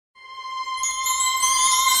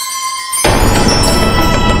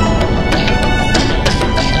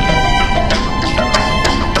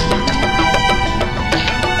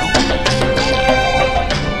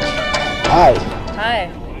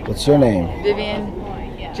What's your name?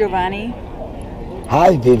 Vivian. Giovanni.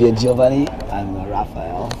 Hi, Vivian, Giovanni. I'm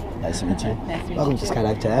Raphael. Nice to meet you. Nice to meet Welcome you to too.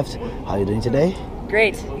 Skydive Taft. How are you doing today?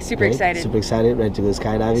 Great. Super Great. excited. Super excited. Ready to go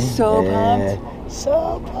skydiving? So pumped.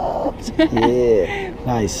 So pumped. Yeah.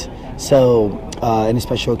 Nice. So, any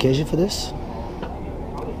special occasion for this?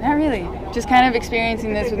 Not really. Just kind of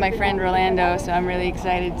experiencing this with my friend Rolando, so I'm really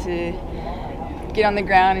excited to get on the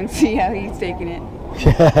ground and see how he's taking it.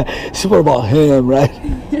 Super about him, right?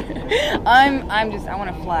 I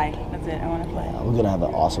want to fly. That's it. I want to fly. We're gonna have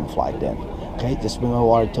an awesome flight then. Okay, just remember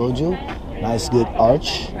what I told you. Nice, good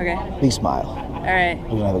arch. Okay. Big smile. All right.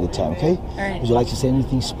 We're gonna have a good time. Okay. All right. Would you like to say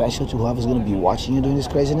anything special to whoever's gonna be watching you doing this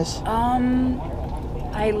craziness?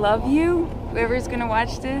 I love you, whoever's gonna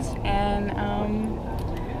watch this, and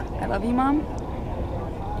I love you, Mom,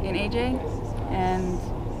 and AJ, and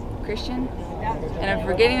Christian. And if I'm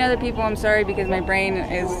forgetting other people, I'm sorry because my brain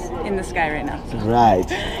is in the sky right now. Right.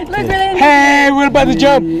 Look, Rolando. Hey, we're about to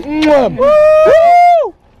jump.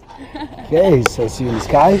 Woo! Okay, so see you in the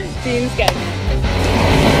sky. See you in the sky.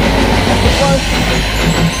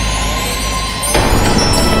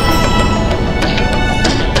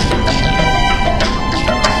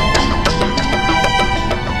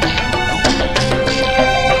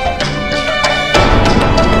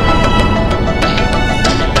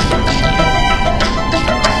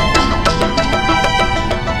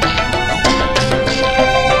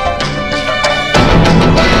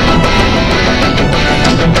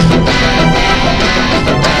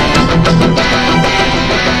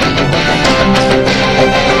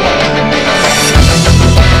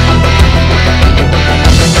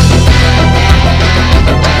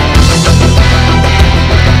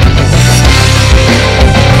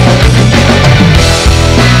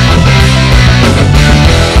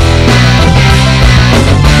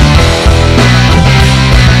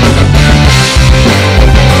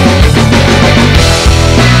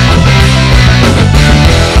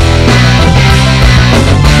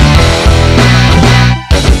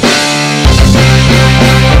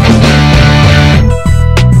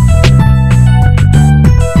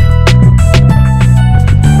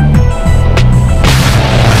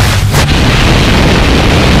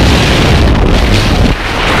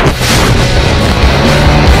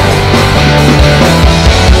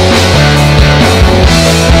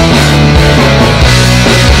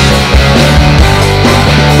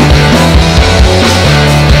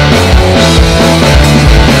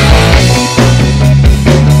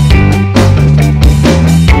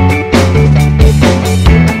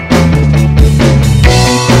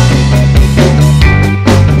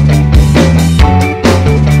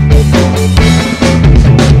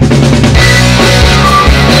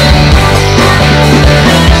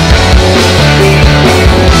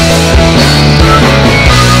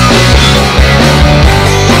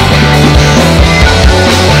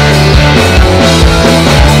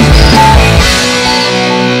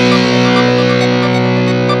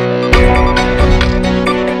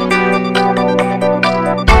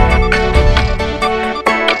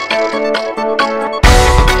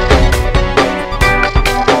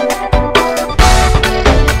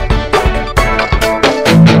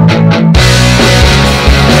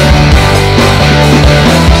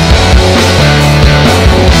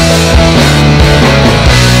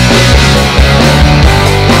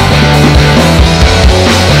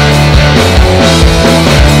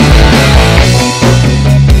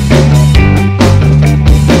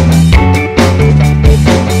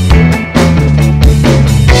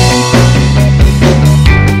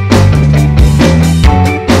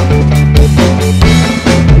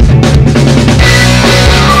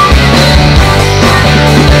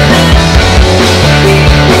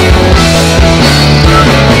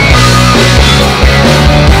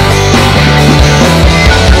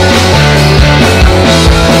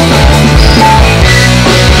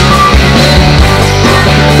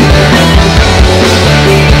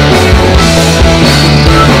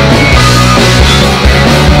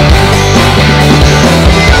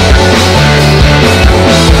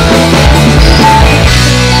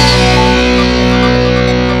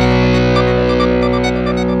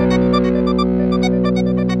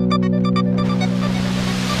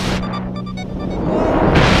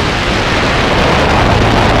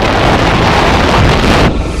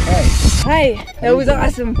 Hi, that was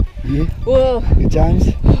awesome. Yeah. Whoa. Good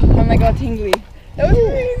times. Oh my god, tingly. That was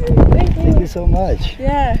amazing. Thank you. Thank you so much.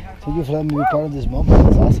 Yeah. Thank you for letting me be part of this moment.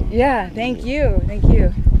 That's awesome. Yeah, thank you. Thank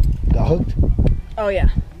you. Got hooked? Oh yeah.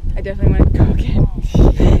 I definitely want to go again.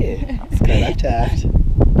 Yeah. Skydive Taft.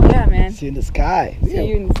 Yeah, man. See you in the sky. See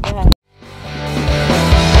you in the sky.